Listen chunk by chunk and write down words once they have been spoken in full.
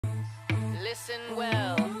listen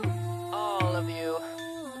well, all of you.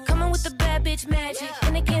 Coming with the bad bitch magic,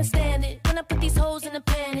 and they can't stand it when I put these hoes in a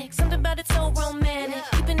panic. Something about it so romantic,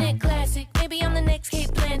 keeping it classic. Maybe I'm the next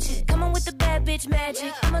Kate Blanchett. Coming with the bad bitch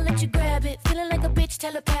magic, I'ma let you grab it. Feeling like a bitch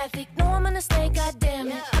telepathic. No, I'm gonna stay,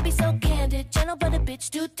 goddammit. I be so candid, gentle but a bitch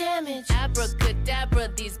do damage. Abracadabra,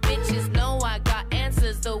 these bitches know I got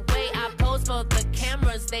answers. The way I pose for the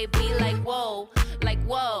cameras, they be like whoa, like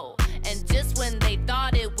whoa. And just when they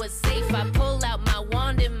thought it was safe, I pull out my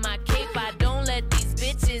wand and my cape. I don't let these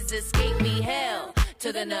bitches escape me. Hell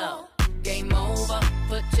to the no. Game over,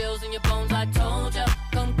 put chills in your bones, I told ya.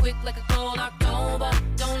 Come quick like a cold October.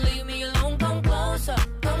 Don't leave me alone, come closer,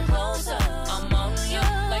 come closer. I'm on ya,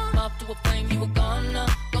 like moth to a flame, you were gonna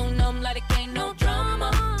go numb like it ain't no drama.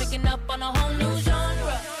 Picking up on a whole new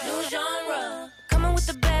genre, new genre. Coming with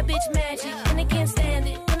the bad bitch magic, and they can't stand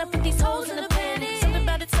it when I put these hoes in a panic. Something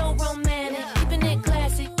about it so romantic, keeping it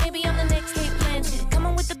classic. Maybe I'm the next Kate Blanchett.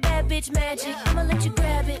 Coming with the bad bitch magic, I'ma let you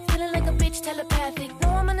grab it. Feeling like a bitch telepathic. No,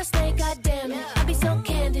 I'm gonna stay, goddammit. I be so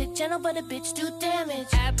candid, gentle but a bitch do damage.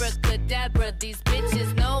 Abracadabra, these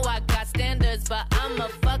bitches know I got standards, but I'm a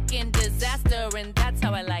fucking disaster, and that's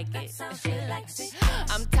how I like it.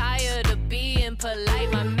 I'm tired of being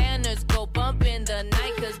polite, my manners go bump in the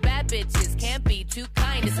night. Cause bad bitches can't be too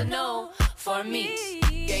kind, it's a no for me.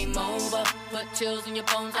 Game over, put chills in your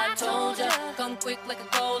bones, I told ya. Come quick like a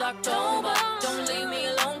cold October. Don't leave me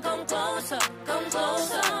alone, come closer, come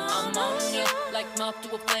closer. I'm on ya, like moth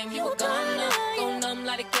to a flame, you were gonna go